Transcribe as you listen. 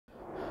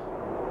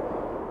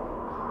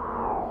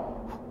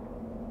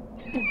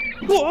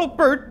Whoa,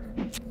 Bert!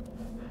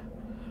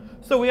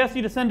 So we asked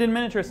you to send in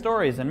miniature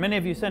stories, and many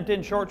of you sent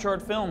in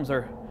short films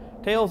or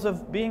tales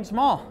of being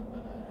small.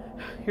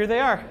 Here they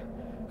are.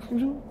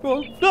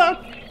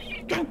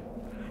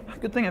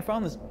 Good thing I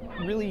found this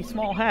really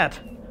small hat.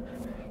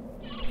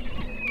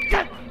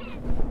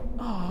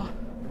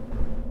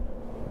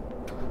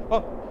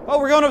 Oh,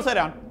 we're going upside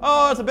down.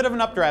 Oh, it's a bit of an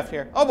updraft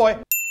here. Oh boy.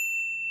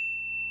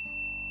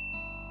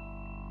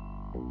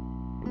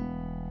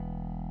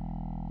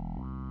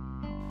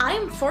 I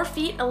am 4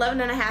 feet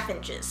 11.5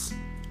 inches.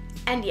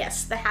 And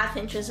yes, the half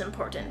inch is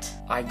important.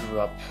 I grew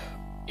up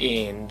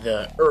in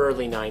the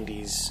early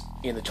 90s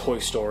in the Toy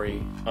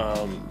Story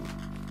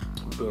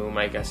boom,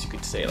 I guess you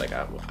could say. Like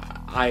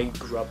I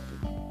grew up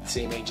the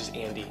same age as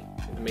Andy,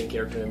 the main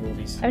character in the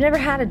movies. I've never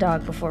had a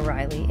dog before,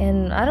 Riley,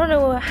 and I don't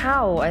know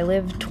how I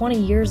lived 20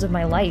 years of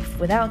my life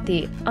without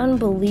the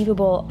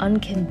unbelievable,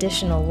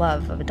 unconditional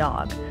love of a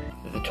dog.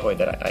 The toy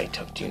that I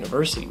took to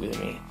university with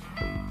me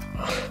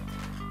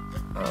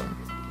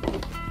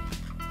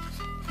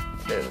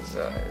is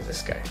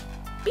this guy.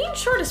 Being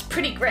short is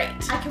pretty great.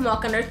 I can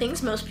walk under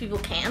things most people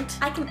can't.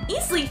 I can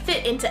easily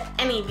fit into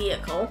any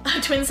vehicle. A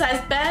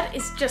twin-sized bed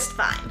is just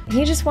fine.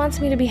 He just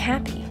wants me to be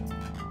happy.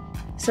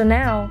 So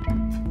now,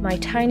 my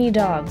tiny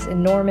dog's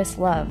enormous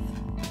love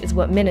is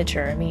what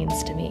miniature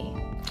means to me.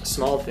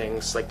 Small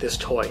things like this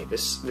toy,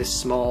 this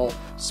small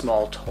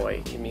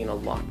toy, it mean a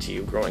lot to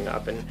you growing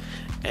up, and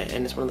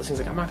it's one of those things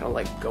like I'm not gonna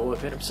let go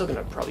of it. I'm still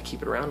gonna probably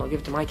keep it around. I'll give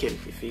it to my kid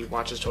if he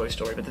watches Toy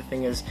Story. But the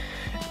thing is,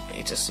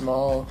 it's a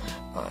small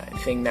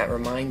thing that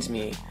reminds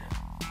me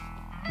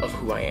of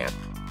who I am.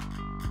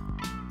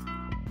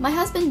 My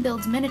husband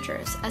builds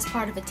miniatures as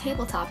part of a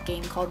tabletop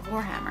game called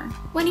Warhammer.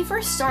 When he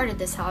first started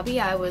this hobby,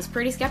 I was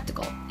pretty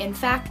skeptical. In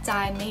fact,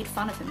 I made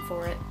fun of him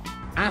for it.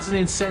 As an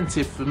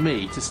incentive for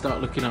me to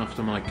start looking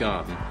after my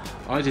garden,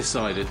 I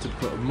decided to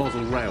put a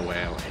model railway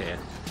out here.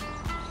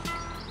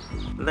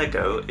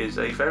 Lego is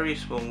a very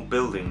small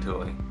building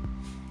toy,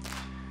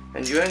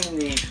 and you only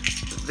need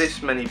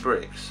this many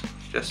bricks,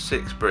 just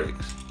 6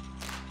 bricks,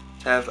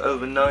 to have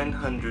over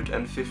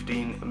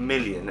 915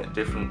 million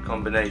different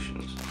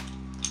combinations,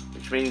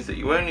 which means that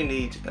you only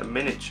need a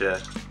miniature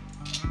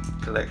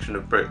collection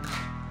of bricks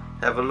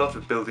to have a lot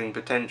of building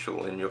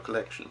potential in your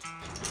collection.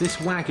 This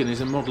wagon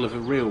is a model of a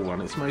real one.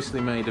 It's mostly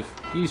made of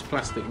used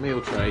plastic meal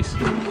trays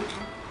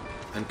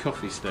and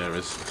coffee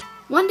stirrers.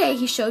 One day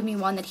he showed me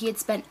one that he had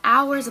spent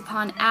hours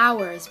upon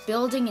hours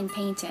building and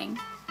painting.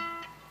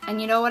 And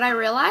you know what I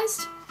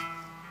realized?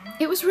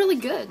 It was really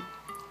good.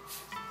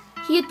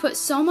 He had put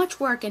so much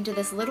work into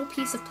this little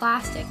piece of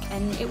plastic,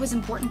 and it was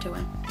important to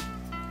him.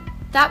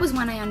 That was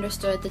when I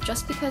understood that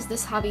just because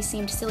this hobby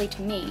seemed silly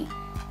to me,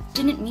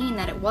 didn't mean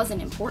that it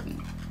wasn't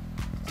important.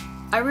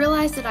 I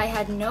realized that I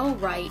had no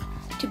right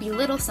to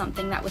belittle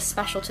something that was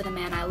special to the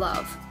man I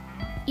love,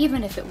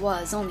 even if it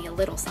was only a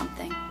little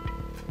something.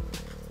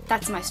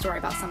 That's my story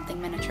about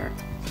something miniature.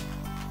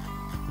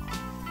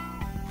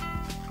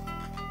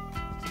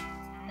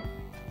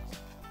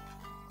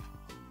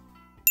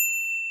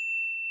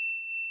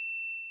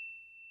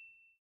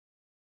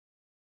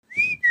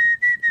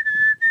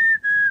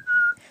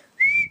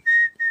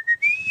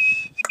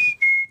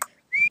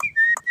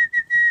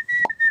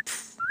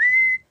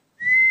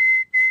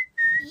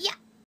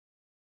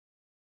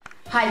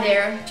 Hi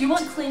there, do you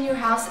want to clean your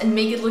house and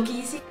make it look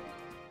easy?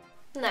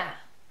 Nah,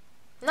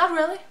 not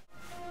really.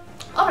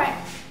 Alright.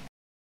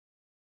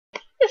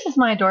 This is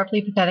my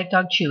adorably pathetic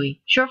dog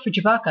Chewy, short for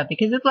Chewbacca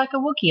because it's like a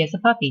Wookiee as a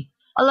puppy.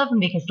 I love him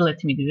because he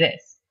lets me do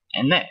this,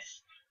 and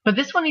this. But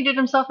this one he did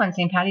himself on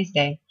St. Patty's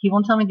Day. He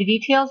won't tell me the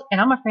details,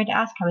 and I'm afraid to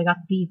ask how he got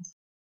the beads.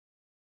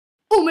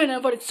 Oh man, I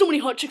invited so many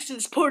hot chicks to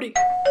this party!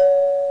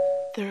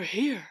 They're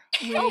here.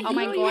 Oh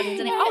my god,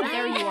 isn't it? Oh,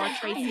 there you are,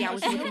 Tracy. I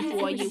was looking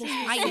for you.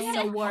 I was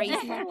so worried.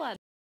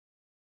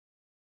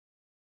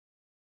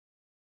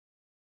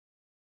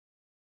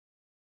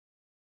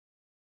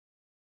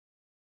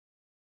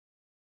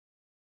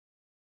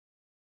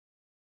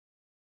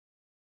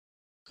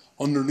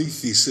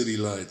 Underneath these city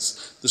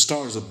lights, the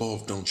stars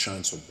above don't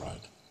shine so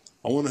bright.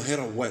 I want to head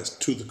out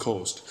west to the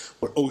coast,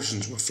 where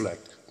oceans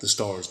reflect the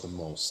stars the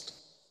most.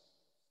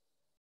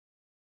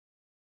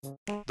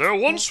 There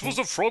once was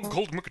a frog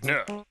called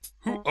McNair,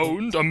 who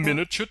owned a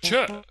miniature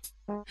chair.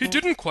 He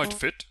didn't quite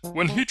fit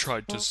when he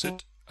tried to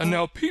sit, and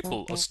now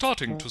people are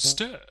starting to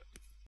stare.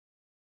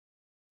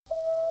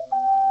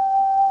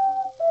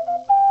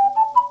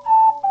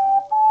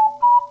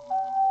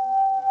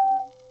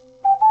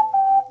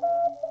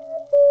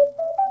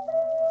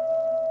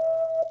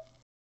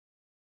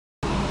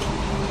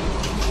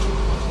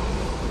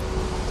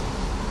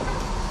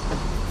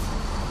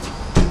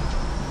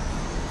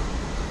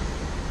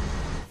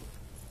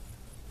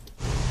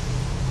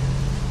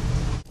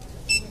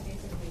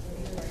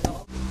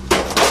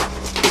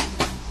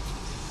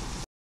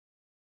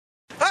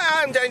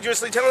 I'm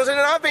Dangerously Talented, and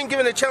I've been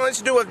given a challenge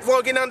to do a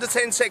vlog in under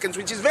 10 seconds,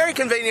 which is very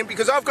convenient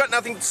because I've got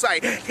nothing to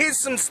say. Here's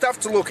some stuff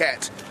to look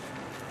at.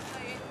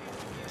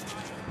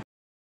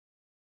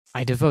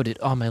 I devoted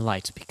all my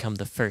life to become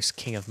the first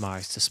king of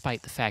Mars,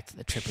 despite the fact that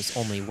the trip was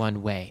only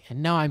one way.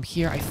 And now I'm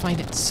here, I find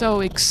it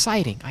so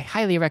exciting. I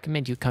highly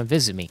recommend you come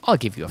visit me. I'll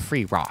give you a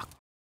free rock.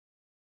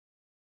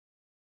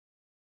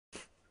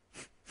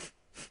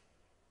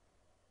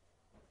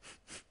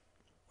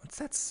 What's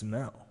that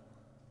smell?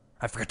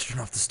 I forgot to turn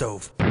off the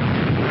stove.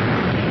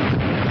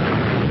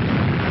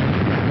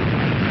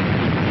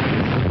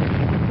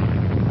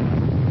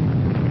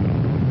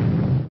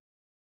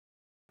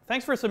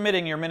 Thanks for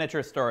submitting your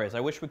miniature stories. I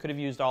wish we could have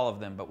used all of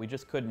them, but we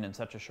just couldn't in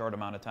such a short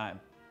amount of time.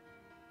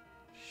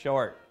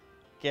 Short.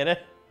 Get it?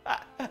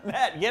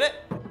 Matt, get it?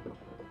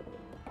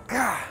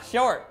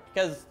 Short.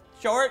 Because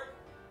short,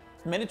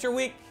 miniature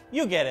week,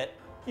 you get it.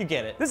 You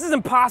get it. This is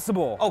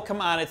impossible. Oh, come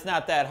on, it's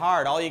not that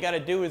hard. All you gotta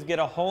do is get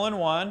a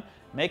hole-in-one,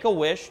 make a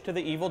wish to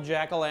the evil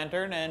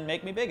jack-o'-lantern, and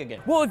make me big again.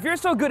 Well, if you're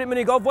so good at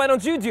mini golf, why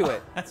don't you do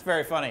it? That's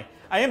very funny.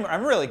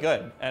 I'm really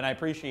good, and I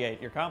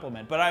appreciate your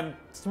compliment, but I'm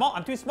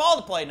too small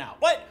to play now.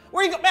 What?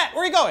 Where are you Matt,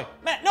 where are you going?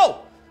 Matt,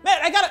 no!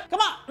 Matt, I gotta, come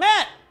on,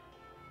 Matt!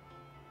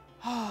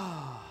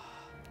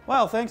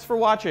 Well, thanks for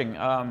watching.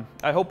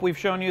 I hope we've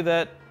shown you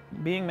that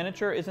being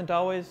miniature isn't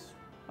always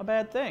a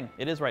bad thing.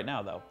 It is right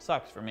now, though.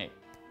 Sucks for me.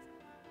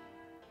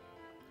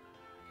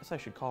 Guess I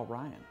should call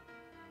Ryan.